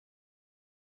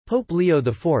Pope Leo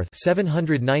IV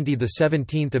 790 the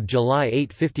 17th of July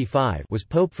 855 was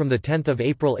pope from the 10th of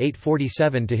April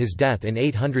 847 to his death in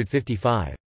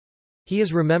 855. He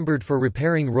is remembered for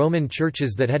repairing Roman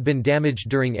churches that had been damaged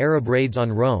during Arab raids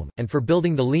on Rome, and for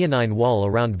building the Leonine Wall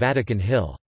around Vatican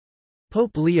Hill.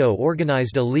 Pope Leo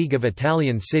organized a league of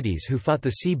Italian cities who fought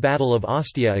the Sea Battle of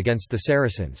Ostia against the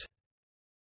Saracens.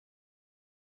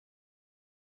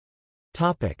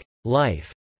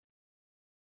 Life.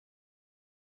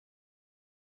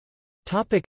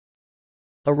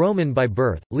 A Roman by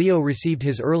birth, Leo received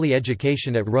his early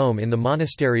education at Rome in the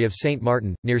monastery of St.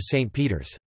 Martin, near St.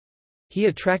 Peter's. He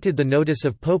attracted the notice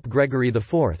of Pope Gregory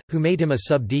IV, who made him a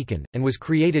subdeacon, and was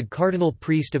created cardinal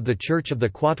priest of the Church of the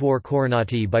Quatuor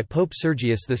Coronati by Pope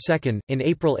Sergius II. In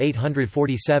April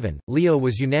 847, Leo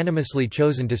was unanimously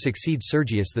chosen to succeed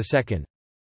Sergius II.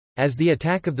 As the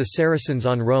attack of the Saracens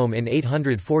on Rome in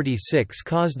 846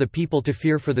 caused the people to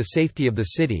fear for the safety of the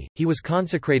city, he was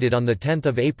consecrated on 10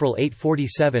 April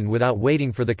 847 without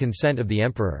waiting for the consent of the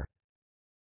emperor.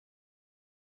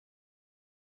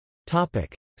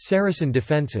 Saracen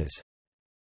defences.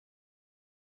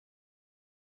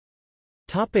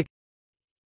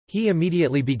 He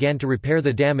immediately began to repair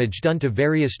the damage done to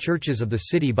various churches of the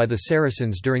city by the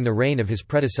Saracens during the reign of his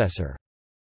predecessor.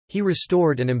 He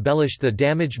restored and embellished the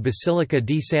damaged Basilica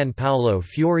di San Paolo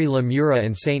Fiori la Mura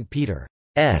and St. Peter's.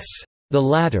 The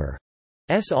latter's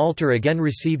altar again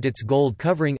received its gold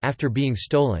covering after being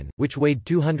stolen, which weighed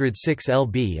 206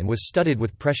 lb and was studded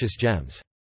with precious gems.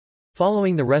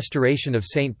 Following the restoration of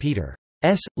St.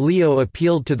 Peter's, Leo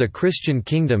appealed to the Christian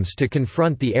kingdoms to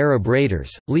confront the Arab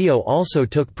raiders. Leo also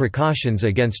took precautions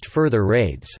against further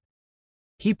raids.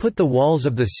 He put the walls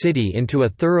of the city into a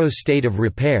thorough state of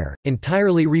repair,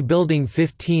 entirely rebuilding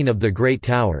 15 of the great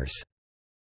towers.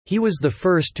 He was the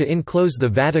first to enclose the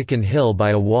Vatican Hill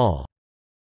by a wall.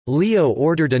 Leo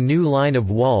ordered a new line of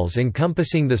walls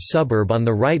encompassing the suburb on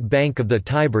the right bank of the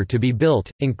Tiber to be built,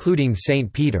 including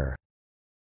St. Peter's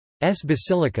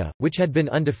Basilica, which had been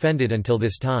undefended until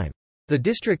this time. The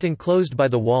district enclosed by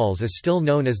the walls is still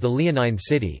known as the Leonine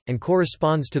City, and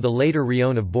corresponds to the later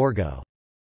Rione of Borgo.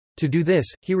 To do this,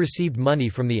 he received money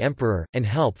from the emperor, and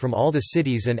help from all the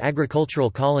cities and agricultural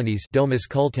colonies Domus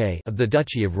Culte of the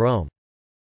Duchy of Rome.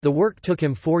 The work took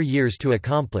him 4 years to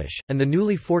accomplish, and the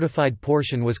newly fortified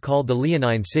portion was called the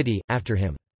Leonine City, after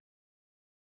him.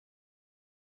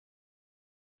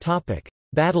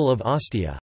 Battle of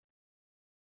Ostia.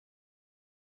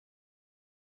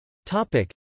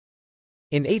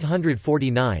 In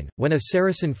 849, when a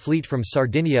Saracen fleet from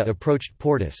Sardinia approached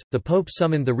Portus, the Pope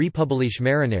summoned the Republiche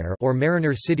Marinaire or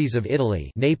mariner cities of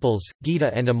Italy, Naples, Gaeta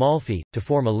and Amalfi, to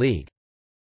form a league.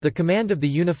 The command of the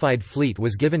unified fleet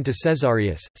was given to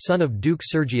Caesarius, son of Duke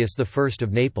Sergius I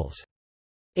of Naples.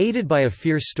 Aided by a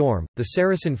fierce storm, the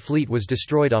Saracen fleet was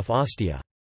destroyed off Ostia.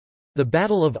 The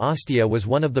Battle of Ostia was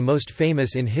one of the most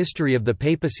famous in history of the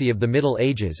papacy of the Middle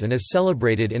Ages and is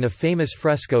celebrated in a famous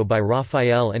fresco by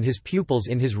Raphael and his pupils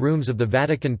in his rooms of the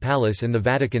Vatican Palace in the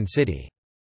Vatican City.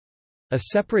 A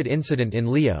separate incident in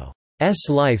Leo's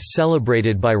life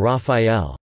celebrated by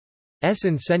Raphael's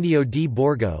Incendio di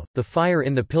Borgo, the fire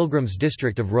in the pilgrims'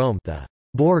 district of Rome, the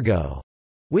Borgo,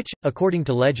 which, according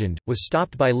to legend, was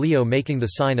stopped by Leo making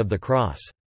the sign of the cross.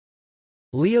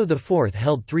 Leo IV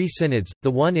held 3 synods,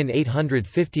 the one in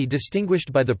 850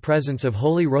 distinguished by the presence of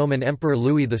Holy Roman Emperor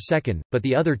Louis II, but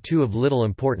the other 2 of little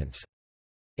importance.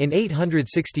 In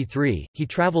 863, he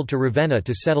travelled to Ravenna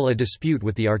to settle a dispute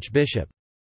with the archbishop.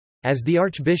 As the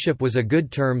archbishop was on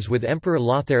good terms with Emperor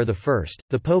Lothair I,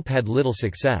 the pope had little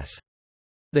success.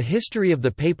 The history of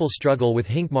the papal struggle with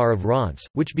Hincmar of Reims,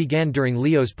 which began during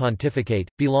Leo's pontificate,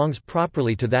 belongs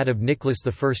properly to that of Nicholas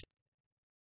I.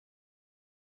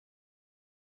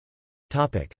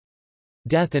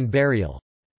 Death and burial.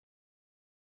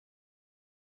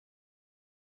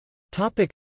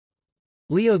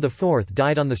 Leo IV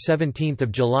died on 17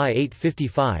 July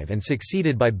 855 and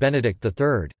succeeded by Benedict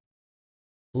III.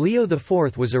 Leo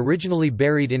IV was originally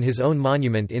buried in his own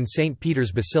monument in St.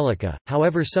 Peter's Basilica,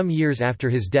 however some years after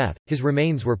his death, his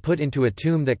remains were put into a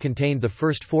tomb that contained the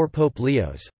first 4 Pope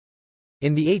Leos.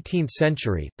 In the 18th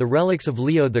century, the relics of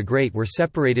Leo the Great were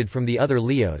separated from the other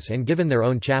Leos and given their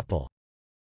own chapel.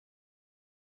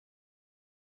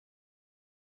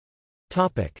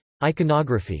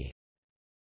 Iconography.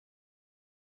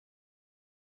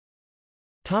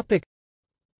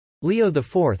 Leo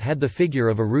IV had the figure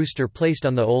of a rooster placed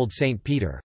on the old St.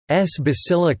 Peter's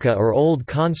Basilica or Old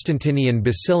Constantinian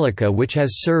Basilica, which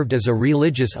has served as a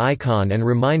religious icon and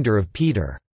reminder of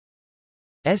Peter's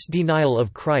denial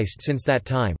of Christ since that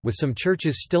time, with some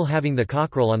churches still having the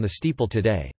cockerel on the steeple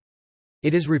today.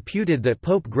 It is reputed that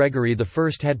Pope Gregory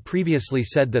I had previously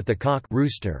said that the cock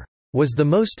rooster was the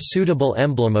most suitable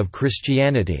emblem of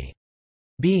Christianity,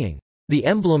 being the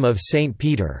emblem of St.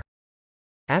 Peter.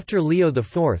 After Leo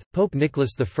IV, Pope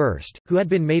Nicholas I, who had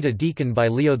been made a deacon by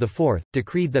Leo IV,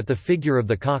 decreed that the figure of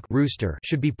the cock rooster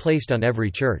should be placed on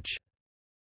every church.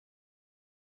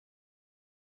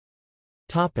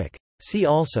 See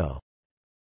also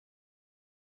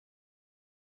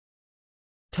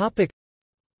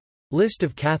List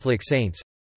of Catholic saints,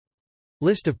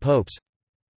 List of popes.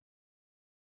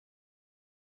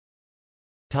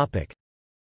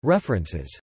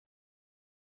 References.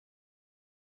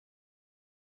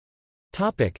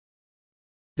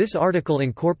 This article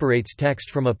incorporates text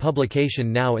from a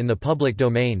publication now in the public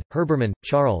domain. Herbermann,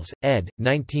 Charles, ed.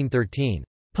 1913.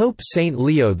 Pope Saint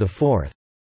Leo IV.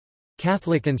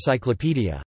 Catholic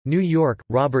Encyclopedia. New York,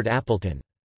 Robert Appleton.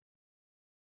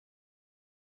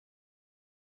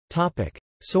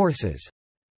 Sources.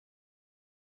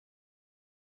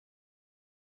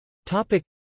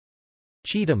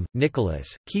 Cheetham,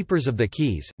 Nicholas, Keepers of the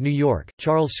Keys, New York,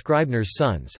 Charles Scribner's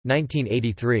Sons,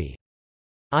 1983.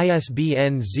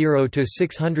 ISBN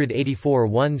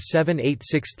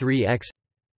 0-684-17863-X.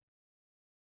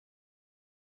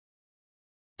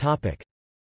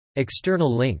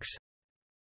 External links.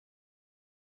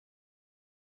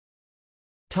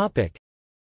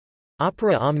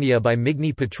 Opera Omnia by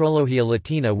Migni Patrologia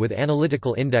Latina with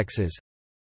analytical indexes.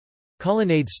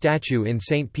 Colonnade statue in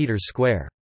St. Peter's Square.